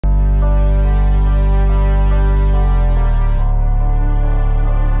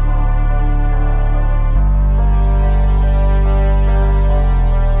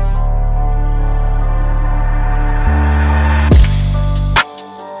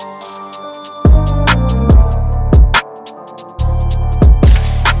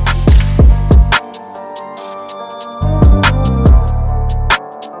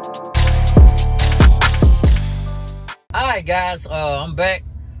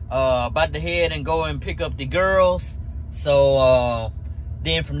about to head and go and pick up the girls. So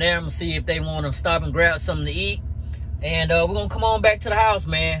then from there, I'm gonna see if they want to stop and grab something to eat. And we're gonna come on back to the house,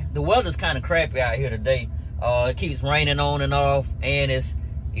 man. The weather's kind of crappy out here today. It keeps raining on and off, and it's,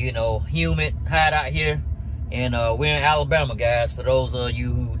 you know, humid, hot out here. And we're in Alabama, guys. For those of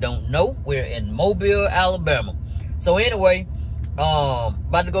you who don't know, we're in Mobile, Alabama. So anyway,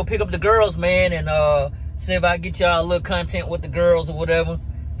 about to go pick up the girls, man, and see if I can get y'all a little content with the girls or whatever.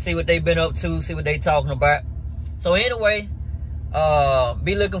 See what they've been up to, see what they talking about. So anyway,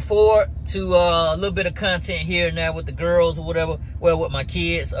 be looking forward to a little bit of content here and there with the girls or whatever. Well, with my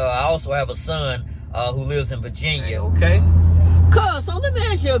kids. I also have a son who lives in Virginia, okay? Cuz, so let me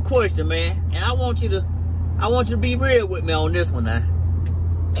ask you a question, man. And I want you to be real with me on this one now.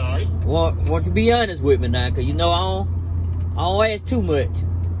 Alright. Want you to be honest with me now, cause you know I don't ask too much.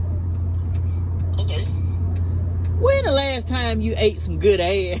 Okay. When the last time you ate some good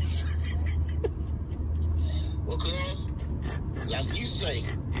ass? Well, cuz, like you say,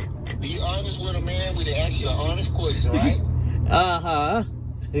 be honest with a man when they ask you an honest question, right? Uh-huh.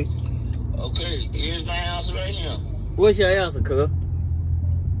 Okay, here's my answer right here. What's your answer, cuz?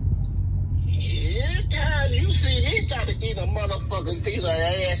 Anytime you see me try to eat a motherfucking piece of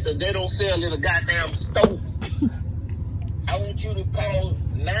ass that they don't sell in a goddamn store, I want you to call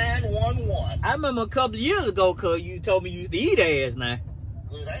 911. I remember a couple of years ago, cuz, you told me you used to eat ass now.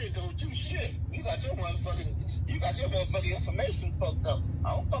 Cause I ain't gonna do shit. You got your motherfucking information fucked up.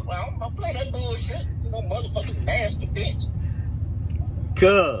 I don't play that bullshit. You know, motherfucking nasty bitch.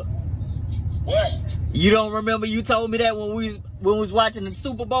 Cuz. What? You don't remember you told me that when we was watching the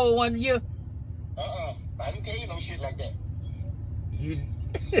Super Bowl one year? I didn't tell you no shit like that. You...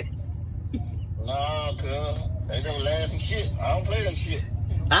 Nah, cuz. They don't laugh and shit. I don't play that shit.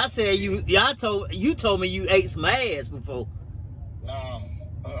 I said you told me you ate some ass before. Nah.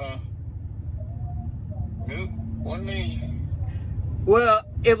 Nope. Wasn't me. Well,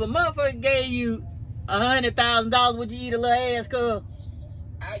 if a motherfucker gave you $100,000, would you eat a little ass, cuz?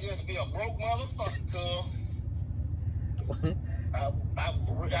 I just be a broke motherfucker, cuz. I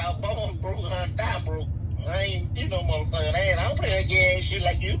born broke and I die broke. I ain't eat no motherfucking ass. I don't play that gay ass shit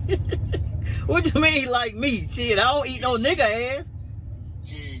like you. What you mean like me? Shit, I don't eat no nigga ass.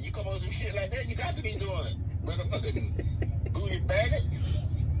 Shit, you come on some shit like that, you got to be doing it. Motherfucking booty bandit.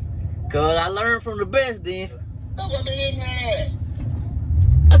 Cuz I learned from the best then. Look what big ignorant.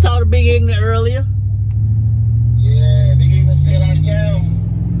 I taught a big ignorant earlier. Yeah, big ignorant still out of town.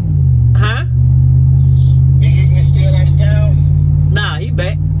 Huh? Big ignorant still out of town. Nah, he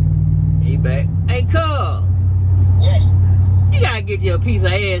back. He back. Hey, cuz. What? You gotta get you a piece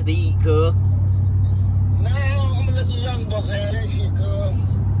of ass to eat, cuz. No, I'm gonna let the young bucks have that shit, cuz.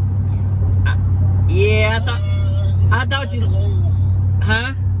 Yeah, I thought you...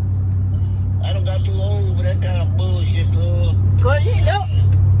 Huh? I done got too old for that kind of bullshit, cuz. Cuz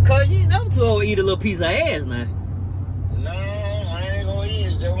you know too old to eat a little piece of ass now. No, I ain't gonna eat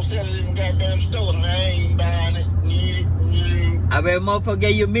it. They don't sell it in the goddamn store, and I ain't buying it. I bet motherfucker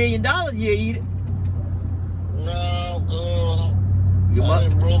gave you $1 million, you eat it. No, girl. You I've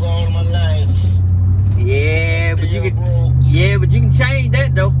been broke all my life. Yeah, but Still you can. broke. Yeah, but you can change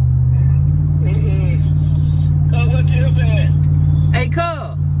that though. Cuz, what you been? Hey,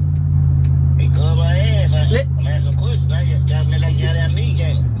 cuz. Hey, cuz, my ass. I'm asking questions. I just got me like that me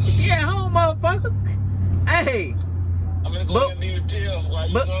game. She at home, motherfucker. Hey. I'm gonna go ahead and be with Tim while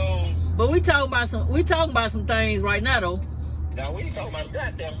you gone. But we talking about some things right now though. Now we ain't talking about a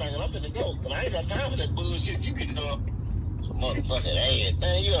goddamn thing, and I'm finna go, but I ain't got time for that bullshit you get up. Some motherfucking ass.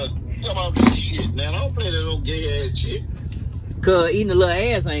 Man, you gotta come out this shit, man. I don't play that old gay ass shit. Cuz eating a little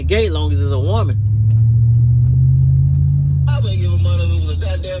ass ain't gay as long as it's a woman. I been giving motherfucker a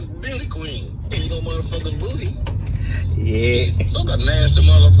goddamn beauty queen. Ain't no motherfucking booty. Yeah. Look a nasty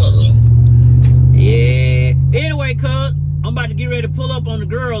motherfucker. Yeah. Anyway, cuz, I'm about to get ready to pull up on the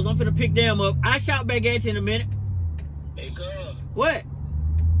girls. I'm finna pick them up. I shout back at you in a minute. Hey, cuz. What?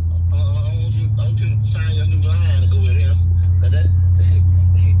 I want you to sign your new line to go with him. Cause that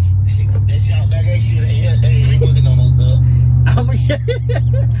shout back at shit ain't working no more, cuz. I'ma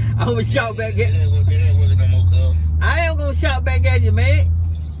shout back at you. It ain't working no more, cuz. I ain't gonna shout back at you, man.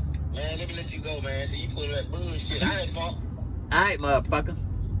 Man, let me let you go, man. See, you pull that bullshit. I ain't funk. Alright, motherfucker.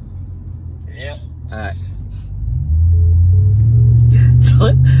 Yep. Alright.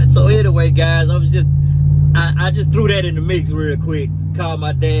 So anyway, guys, I just threw that in the mix real quick. Called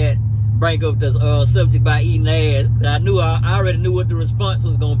my dad, bring up this subject about eating ass. I already knew what the response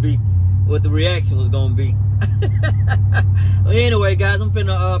was gonna be, what the reaction was gonna be. Well, anyway, guys, I'm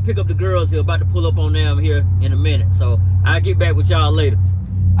finna pick up the girls here. About to pull up on them here in a minute. So I'll get back with y'all later.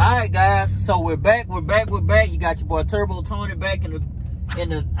 Alright guys, so we're back. You got your boy Turbo Tony back in the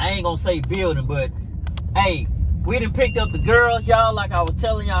I ain't gonna say building, but hey, we done picked up the girls, y'all, like I was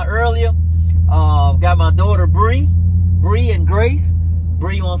telling y'all earlier. Got my daughter Bree and Grace.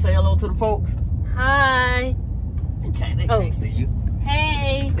 Bree, you wanna say hello to the folks? Hi. They can't see you.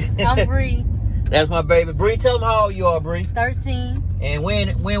 Hey, I'm Bree. That's my baby Bree. Tell them how old you are, Bree. 13. And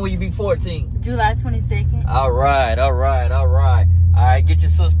when will you be 14? July 22nd. All right. All right, get your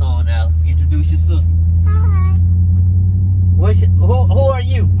sister on now. Introduce your sister. Hi. Who are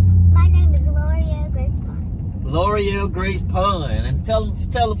you? My name is L'Oreal Grace Pond. L'Oreal Grace Pond. And tell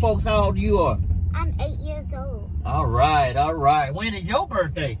the folks how old you are. I'm 8 years old. All right. When is your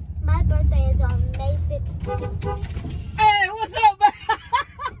birthday? My birthday is on May 15th. Hey, what's up,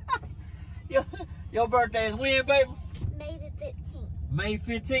 baby? Your birthday is when, baby? May the 15th. May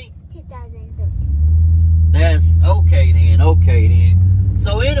 15th? 2013. That's okay then.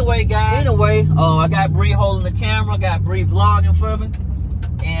 So anyway, guys, I got Bree holding the camera, got Bree vlogging for me.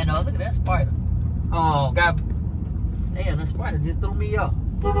 And look at that spider. Damn, that spider just threw me off.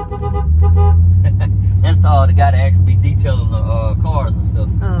 That's the guy that actually be detailing the cars and stuff.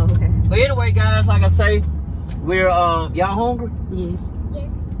 Oh, okay. But anyway, guys, like I say, we're y'all hungry? Yes. Yes.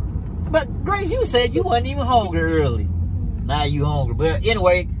 But Grace, you said you wasn't even hungry early. Now you hungry. But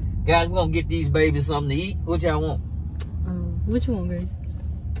anyway, guys, we're gonna get these babies something to eat. What y'all want? Which one, Grace?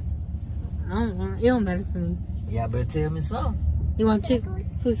 I don't want. It don't matter to me. Y'all better tell me something. You want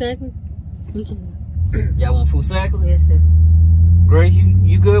food sackers? You can. Y'all want food sackers? Yes, sir. Grace,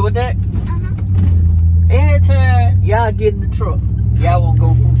 you good with that? Every time y'all get in the truck, y'all want to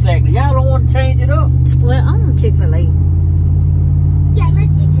go food sackers. Y'all don't want to change it up? Well, I want Chick-fil-A. Yeah,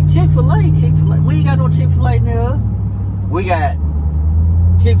 let's do Chick-fil-A. We ain't got no Chick-fil-A now. We got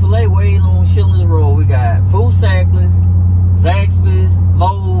Chick-fil-A way on Schiller's Road. We got food sackers, Zaxby's,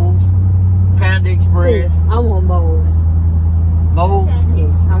 Moe's, Panda Express. I want Moe's. Moe's?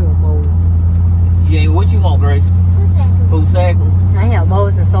 Yes, I want Moe's. Yeah, what you want, Grace? Food sackers. I ain't had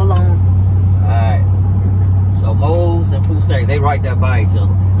Moe's in so long. Alright. So Moe's and food sackers, they right there by each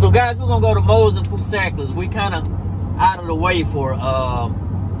other. So guys, we're gonna go to Moe's and food sackers. We kind of out of the way for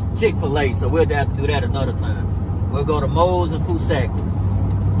Chick-fil-A, so we'll have to do that another time. We'll go to Moe's and food sackers.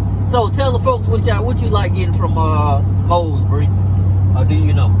 So tell the folks what you like getting from Moe's, Bree. Or do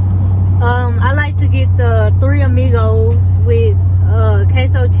you know? I like to get the 3 Amigos with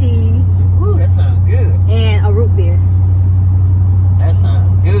queso cheese. Ooh, that sounds good. And a root beer. That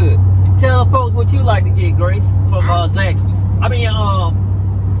sounds good. Tell the folks what you like to get, Grace, from Zaxby's. I mean,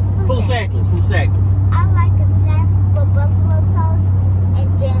 food sackers. I like a snack with buffalo sauce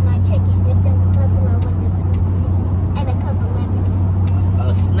and then my chicken dipped in buffalo with the sweet tea and a couple lemons. A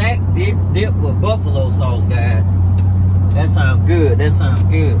snack dip with buffalo sauce, guys. That sounds good.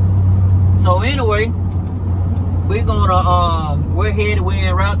 So anyway, we're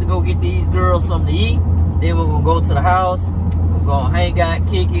en route to go get these girls something to eat. Then we're gonna go to the house. We're gonna hang out,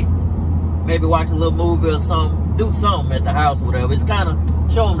 kick it, maybe watch a little movie or something, do something at the house or whatever. It's kind of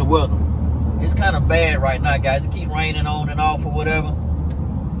show them the weather. It's kind of bad right now, guys. It keep raining on and off or whatever.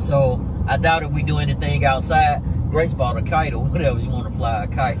 So I doubt if we do anything outside. Grace bought a kite or whatever. You want to fly a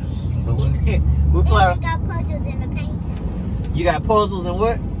kite? But we fly. And I got puzzles in the painting. You got puzzles and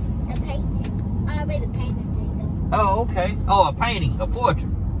what? A painting. I already painted it though. Oh, okay. Oh, a painting, a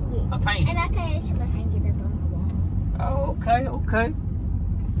portrait. Yes. A painting. And I can actually hang it up on the wall. Oh, okay.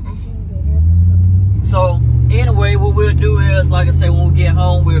 I hanged it up a couple times. So anyway, what we'll do is, like I say, when we get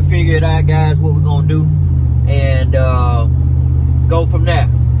home, we'll figure it out, guys, what we're gonna do, and go from there.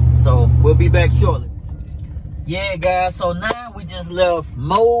 So we'll be back shortly. Yeah, guys. So now we just left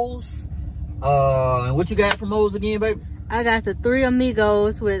Moe's. And what you got from Moe's again, baby? I got the 3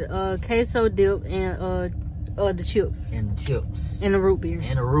 Amigos with queso dip and the chips. And the chips. And the root beer.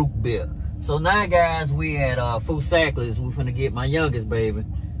 And the root beer. So now, guys, we at food sackers. We're finna get my youngest baby,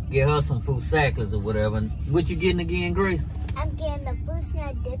 get her some food sackers or whatever. And what you getting again, Grace? I'm getting the food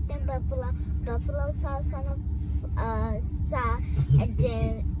snack dipped in buffalo sauce on the side, and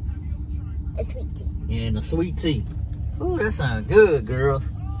then a sweet tea. And a sweet tea. Ooh, that sounds good, girls.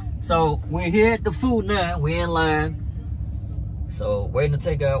 So we're here at the food now. We're in line. So waiting to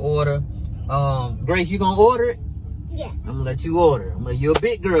take our order. Grace, you gonna order it? Yeah. I'm gonna let you order. You're a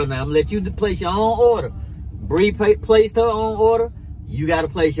big girl now. I'm gonna let you place your own order. Bree placed her own order. You gotta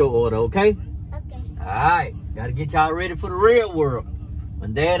place your order, okay? Okay. All right. Gotta get y'all ready for the real world.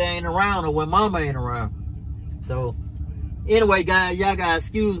 When dad ain't around or when mama ain't around. So anyway, guys, y'all gotta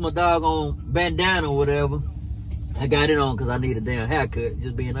excuse my doggone bandana or whatever. I got it on because I need a damn haircut.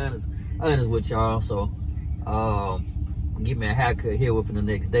 Just being honest with y'all. So give me a haircut here within the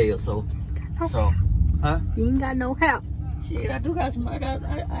next day or so. So, huh? You ain't got no help. Shit, I do got some. I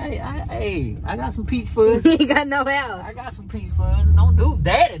got some peach fuzz. You ain't got no help. I got some peach fuzz. Don't do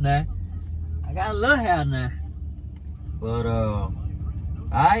daddy now. I got a little hair now. But all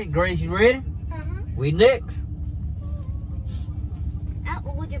right, Grace, you ready? We next. I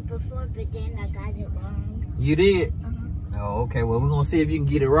ordered before, but then I got it wrong. You did? Oh, okay. Well, we're gonna see if you can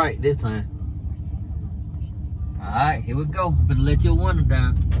get it right this time. All right, here we go. Better let your window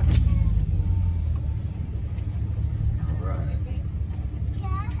down. All right. Can I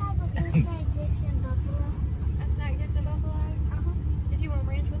have a snack dipped in buffalo? A snack dipped in buffalo? Did you want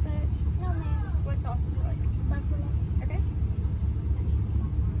ranch with it? No, ma'am. What sauce would you like? Buffalo. Okay.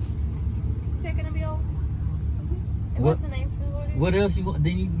 Is that gonna be all? And What? what's the name for the order? What else you want?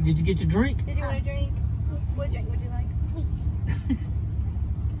 Did you get your drink? Did you want a drink? Yes. What drink would you like? Sweet.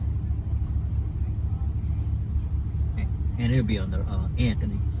 And it'll be under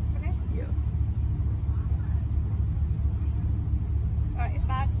Anthony. Okay. Yeah. Alright,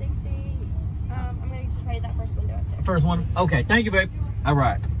 560. I'm gonna just pay that first window up there. First one. Okay. Thank you, babe. All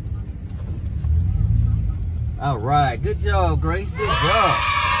right. All right. Good job, Grace. Good job.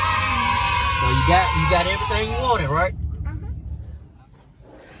 So you got everything you wanted, right?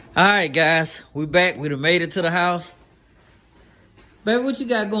 All right, guys. We back. We done made it to the house. Baby, what you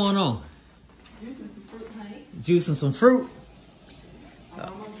got going on? Juicing some fruit.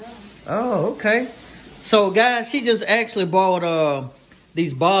 Oh, okay. So, guys, she just actually bought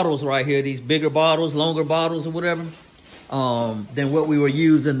these bottles right here, these bigger bottles, longer bottles or whatever, than what we were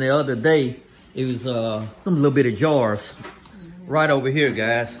using the other day. It was some little bit of jars right over here,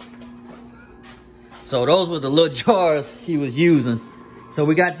 guys. So those were the little jars she was using. So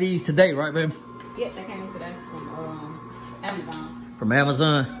we got these today, right, baby? Yes, I came today from Amazon. From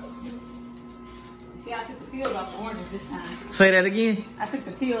Amazon. See, I took the peels off the oranges this time. Say that again. I took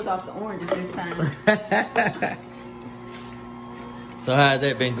the peels off the oranges this time. So how's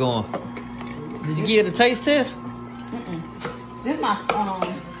that been going? Did you get a taste test? This is my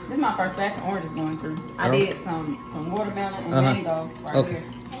first batch of oranges going through. I did some watermelon and mango right here.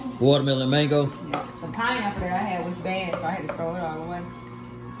 Watermelon, mango. Yeah. The pineapple that I had was bad, so I had to throw it all away.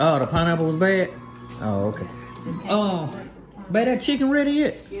 Oh, the pineapple was bad? Oh, okay. Oh, babe, that chicken ready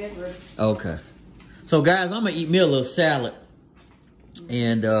yet? Yeah, it's ready. Okay. So, guys, I'm going to eat me a little salad.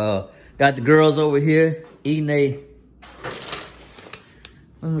 And got the girls over here eating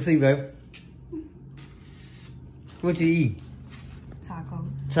let me see, babe. What you eat?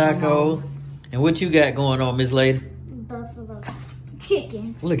 Tacos. And what you got going on, Miss Lady? Buffalo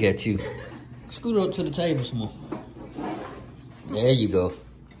chicken. Look at you. Scoot up to the table some more. There you go.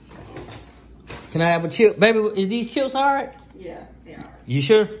 Can I have a chip? Baby, is these chips all right? Yeah, they are. You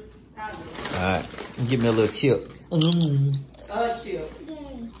sure? Probably. All right. Give me a little chip. Chip.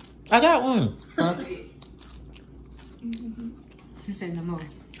 Yay. I got one. Huh? She said no more.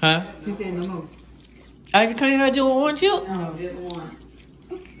 Huh? She said no more. I just can't have you on one chip? No, just one.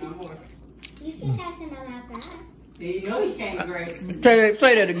 No more. You can have some of my fries. You know he can't great.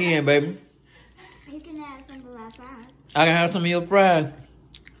 Say that again, baby. You can have some of my fries. I can have some of your fries.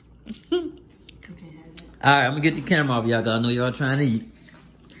 You can have it. All right, I'm gonna get the camera off y'all, cause I know y'all trying to eat.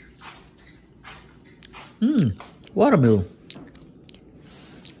 Watermelon.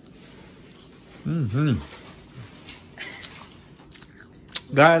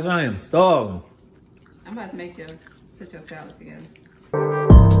 Guys, I am starving. I'm about to put your salad together.